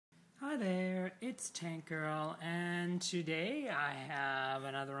Hi there, it's Tank Girl, and today I have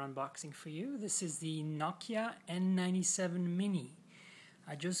another unboxing for you. This is the Nokia N97 Mini.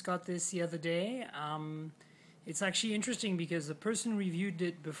 I just got this the other day. It's actually interesting because the person who reviewed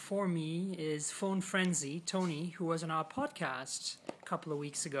it before me is Phone Frenzy, Tony, who was on our podcast a couple of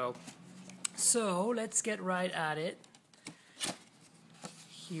weeks ago. So let's get right at it.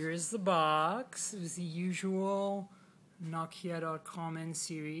 Here's the box. It was the usual Nokia.com N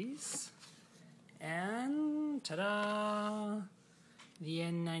series, and ta-da, the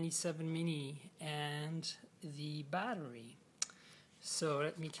N97 Mini and the battery. So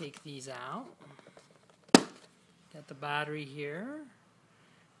let me take these out. Got the battery here,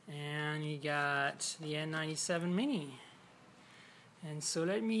 and you got the N97 Mini. And so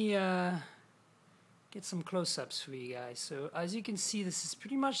let me get some close-ups for you guys. So as you can see, this is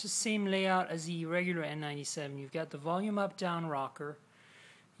pretty much the same layout as the regular N97. You've got the volume up-down rocker.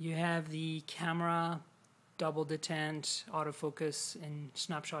 You have the camera, double detent, autofocus, and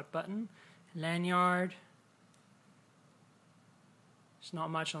snapshot button. Lanyard. There's not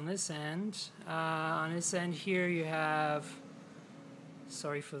much on this end. On this end here you have,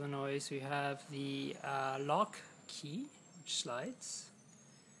 sorry for the noise, you have the lock key, which slides.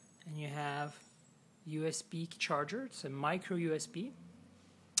 And you have USB charger. It's a micro USB,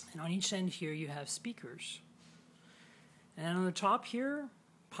 and on each end here you have speakers, and then on the top here,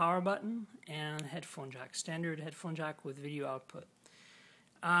 power button and headphone jack, standard headphone jack with video output.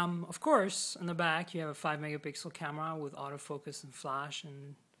 Of course, on the back you have a 5 megapixel camera with autofocus and flash,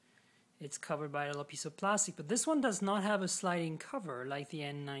 and it's covered by a little piece of plastic, but this one does not have a sliding cover like the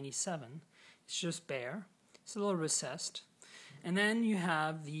N97. It's just bare. It's a little recessed. And then you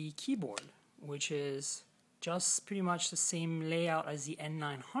have the keyboard, which is just pretty much the same layout as the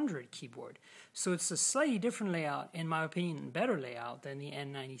N900 keyboard. So it's a slightly different layout, in my opinion, better layout than the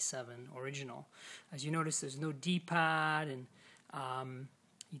N97 original. As you notice, there's no D-pad, and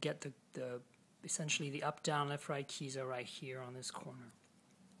you get the essentially the up, down, left, right keys are right here on this corner.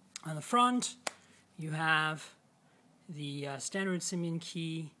 On the front, you have the standard Symbian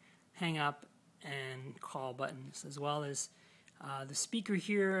key, hang up, and call buttons, as well as the speaker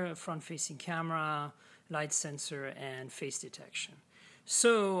here, front-facing camera, light sensor, and face detection.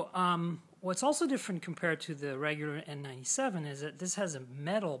 So what's also different compared to the regular N97 is that this has a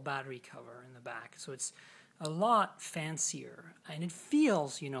metal battery cover in the back. So it's a lot fancier, and it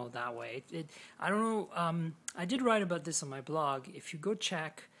feels, you know, that way. I don't know, I did write about this on my blog. If you go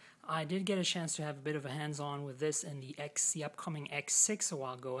check, I did get a chance to have a bit of a hands-on with this and the upcoming X6 a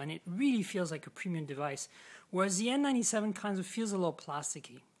while ago, and it really feels like a premium device, whereas the N97 kind of feels a little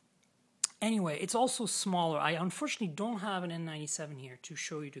plasticky. Anyway, it's also smaller. I unfortunately don't have an N97 here to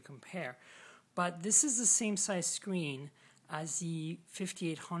show you to compare, but this is the same size screen as the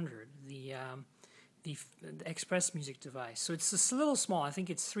 5800, the Express Music device. So it's just a little small. I think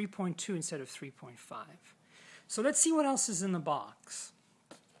it's 3.2 instead of 3.5. So let's see what else is in the box.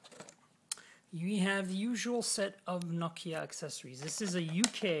 You have the usual set of Nokia accessories. This is a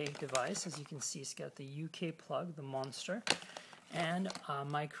UK device. As you can see, it's got the UK plug, the Monster, and a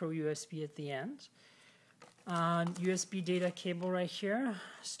micro USB at the end. USB data cable right here,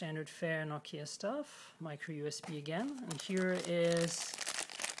 standard fare Nokia stuff, micro USB again. And here is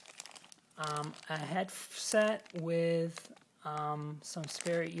a headset with some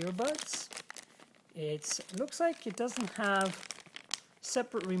spare earbuds. It looks like it doesn't have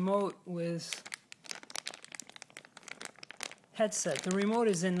separate remote with headset. The remote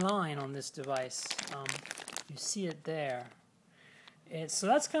is in line on this device. You see it there. So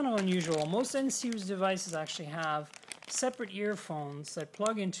that's kind of unusual. Most N-series devices actually have separate earphones that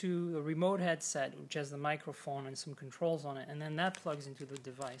plug into the remote headset, which has the microphone and some controls on it, and then that plugs into the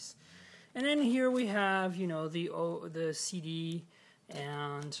device. And then here we have, you know, the CD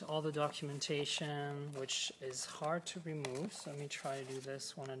and all the documentation, which is hard to remove. So let me try to do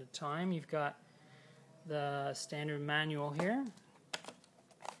this one at a time. You've got the standard manual here.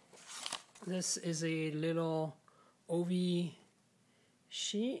 This is a little OV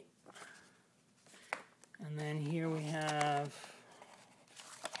sheet. And then here we have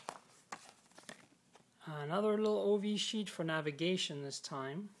another little OV sheet for navigation this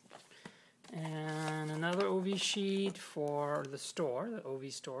time. And another OV sheet for the store, the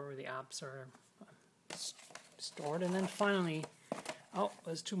OV store where the apps are stored. And then finally, oh,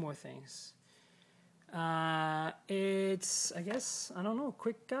 there's two more things. It's, I guess, I don't know,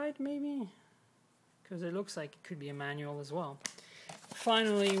 quick guide maybe? Because it looks like it could be a manual as well.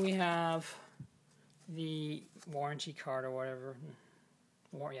 Finally, we have the warranty card or whatever.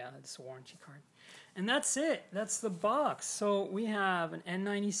 Yeah, it's a warranty card. And that's it. That's the box. So we have an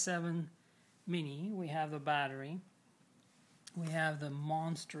N97 mini. We have the battery. We have the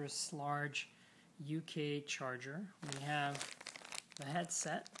monstrous large UK charger. We have the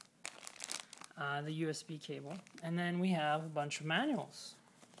headset, the USB cable, and then we have a bunch of manuals.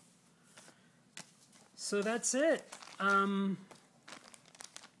 So that's it. I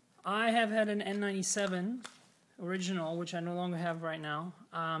have had an N97 original, which I no longer have right now,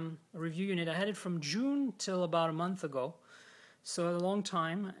 a review unit. I had it from June till about a month ago, so a long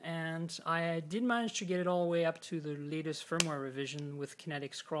time, and I did manage to get it all the way up to the latest firmware revision with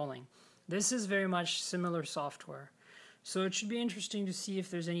kinetic scrolling. This is very much similar software, so it should be interesting to see if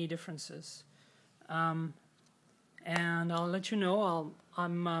there's any differences. And I'll let you know.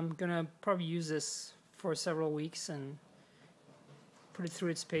 I'm gonna probably use this for several weeks and put it through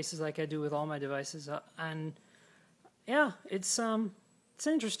its paces like I do with all my devices. And yeah, it's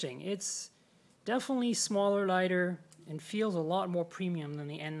interesting. It's definitely smaller, lighter, and feels a lot more premium than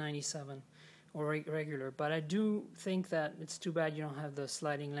the N97 or regular. But I do think that it's too bad you don't have the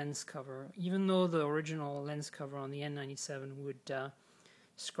sliding lens cover, even though the original lens cover on the N97 would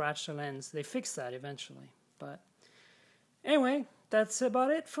scratch the lens. They fixed that eventually. But anyway, that's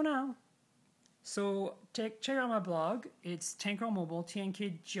about it for now. So check out my blog. It's Tankrel Mobile,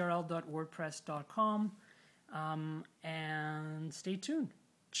 tnkgrl.wordpress.com, and stay tuned.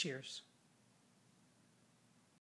 Cheers.